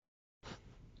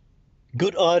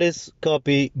Good artists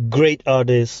copy, great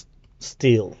artists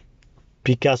steal.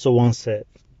 Picasso once said.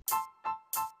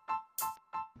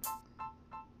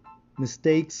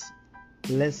 Mistakes,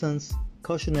 lessons,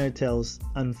 cautionary tales,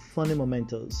 and funny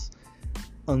mementos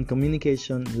on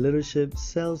communication, leadership,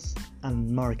 sales,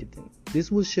 and marketing. This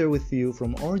will share with you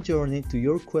from our journey to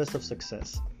your quest of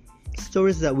success.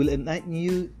 Stories that will enlighten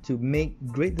you to make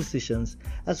great decisions,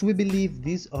 as we believe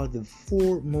these are the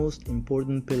four most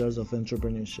important pillars of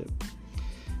entrepreneurship.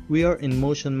 We are in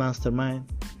Motion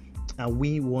Mastermind and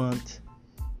we want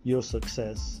your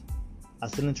success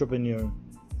as an entrepreneur,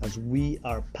 as we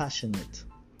are passionate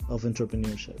of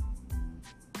entrepreneurship.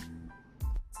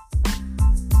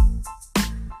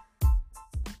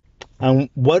 And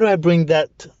why do I bring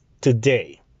that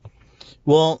today?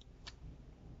 Well,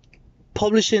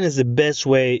 publishing is the best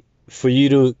way for you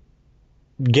to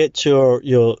get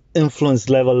your influence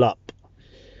level up.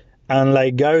 And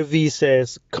like Gary Vee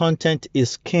says, content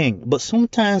is king. But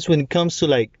sometimes when it comes to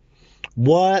like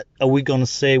what are we gonna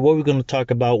say, what are we gonna talk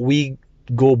about, we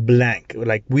go blank.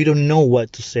 Like we don't know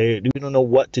what to say, we don't know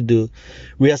what to do.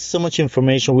 We have so much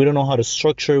information, we don't know how to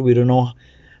structure, we don't know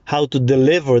how to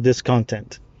deliver this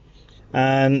content.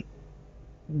 And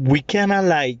we kinda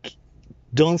like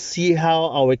don't see how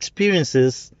our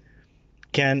experiences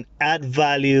can add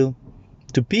value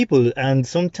to people, and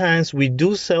sometimes we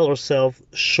do sell ourselves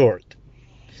short.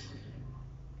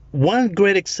 One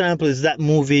great example is that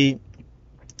movie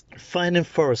Finding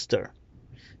Forrester.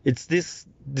 It's these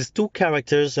two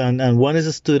characters, and one is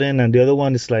a student and the other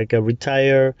one is like a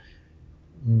retired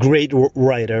great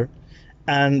writer.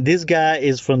 And this guy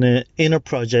is from the inner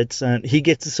projects, and he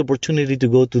gets this opportunity to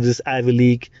go to this Ivy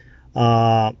League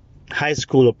high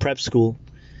school or prep school.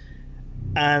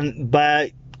 And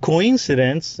by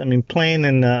coincidence, I mean, playing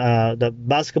in the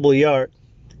basketball yard,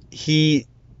 he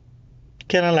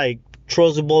kind of like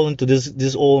throws the ball into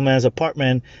this old man's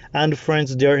apartment, and the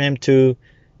friends dare him to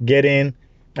get in,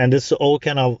 and this all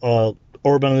kind of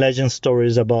urban legend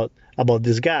stories about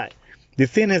this guy. The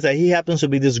thing is that he happens to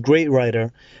be this great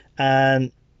writer,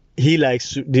 and he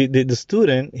likes the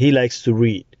student. He likes to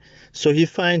read, so he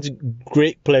finds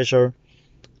great pleasure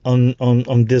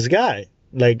on this guy,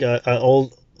 like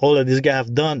all that this guy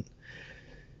have done.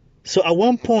 So at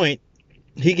one point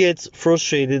he gets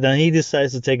frustrated and he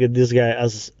decides to take this guy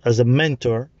as a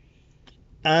mentor,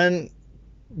 and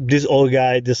this old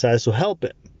guy decides to help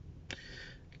him.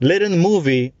 Later in the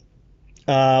movie,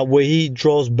 where he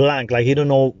draws blank, like he don't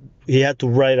know, he had to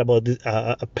write about this,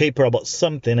 a paper about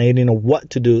something and he didn't know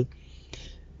what to do.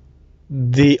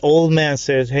 The old man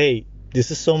says, "Hey,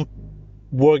 this is some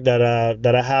work that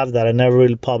I have that I never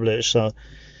really published. So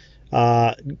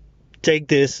uh, take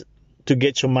this to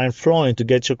get your mind flowing, to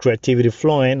get your creativity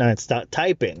flowing, and start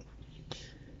typing."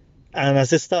 And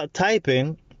as I start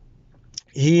typing,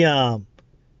 he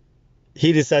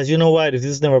he decides, you know what, if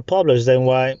this is never published, then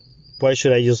why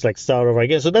should I just like start over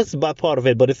again? So that's the bad part of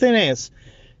it. But the thing is,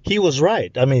 he was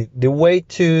right. I mean, the way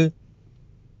to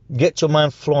get your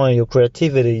mind flowing, your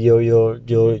creativity, your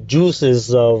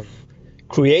juices of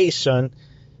creation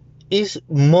is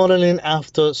modeling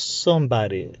after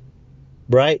somebody,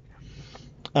 right?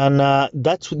 And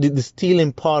that's the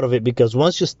stealing part of it, because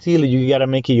once you steal it, you gotta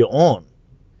make it your own.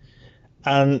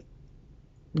 And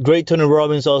great Tony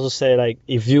Robbins also said, like,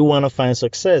 if you want to find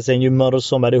success, then you model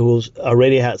somebody who's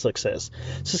already had success.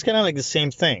 So it's kind of like the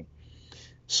same thing.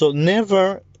 So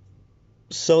never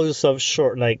sell yourself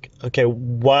short. Like, okay,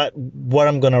 what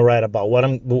I'm gonna write about,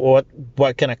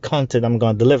 what kind of content I'm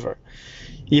gonna deliver.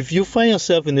 If you find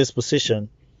yourself in this position,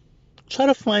 try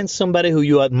to find somebody who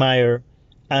you admire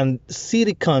and see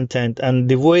the content and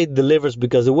the way it delivers,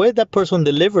 because the way that person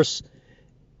delivers,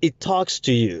 it talks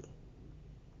to you.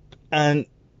 And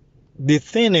the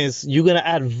thing is, you're gonna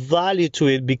add value to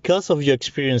it because of your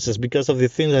experiences, because of the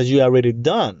things that you already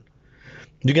done.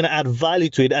 You're gonna add value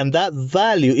to it, and that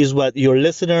value is what your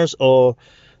listeners or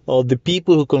the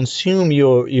people who consume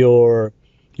your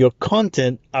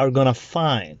content are gonna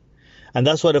find, and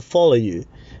that's why they follow you.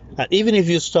 And even if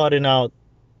you're starting out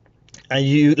and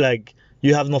you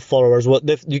have no followers, well,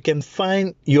 you can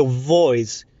find your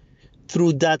voice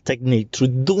through that technique. Through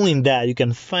doing that, you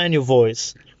can find your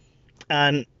voice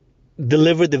and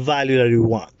deliver the value that you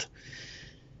want.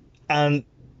 And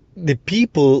the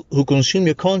people who consume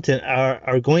your content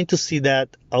are going to see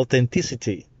that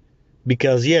authenticity,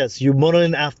 because yes, you're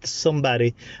modeling after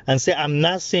somebody. And say, I'm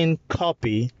not saying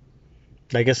copy.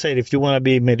 Like I said, if you want to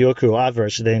be mediocre or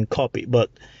average, then copy. But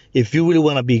if you really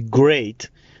want to be great,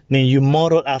 then you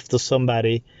model after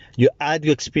somebody, you add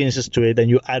your experiences to it, and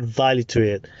you add value to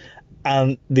it.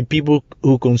 and the people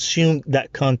who consume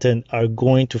that content are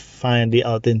going to find the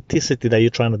authenticity that you're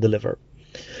trying to deliver.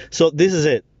 So this is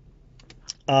it.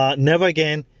 Never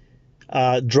again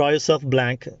draw yourself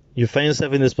blank. You find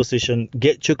yourself in this position.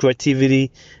 Get your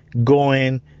creativity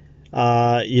going,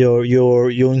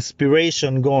 your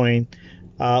inspiration going,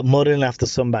 modeling after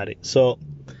somebody. So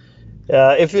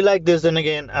if you like this, then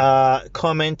again,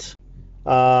 comment,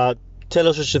 uh, tell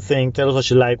us what you think, tell us what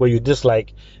you like, what you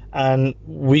dislike, and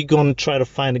we're gonna try to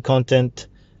find the content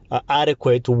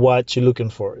adequate to what you're looking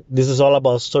for. This is all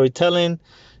about storytelling.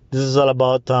 This is all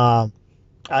about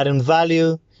adding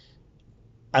value,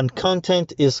 and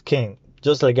content is king,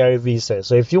 just like Gary Vee says.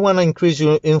 So if you want to increase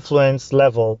your influence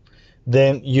level,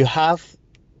 then you have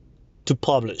to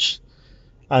publish,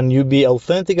 and you be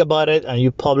authentic about it, and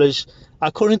you publish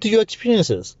according to your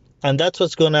experiences, and that's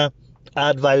what's gonna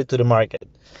add value to the market.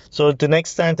 So the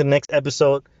next time, the next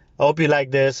episode, I hope you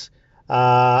like this.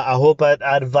 I hope I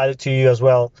add value to you as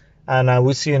well, and I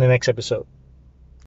will see you in the next episode.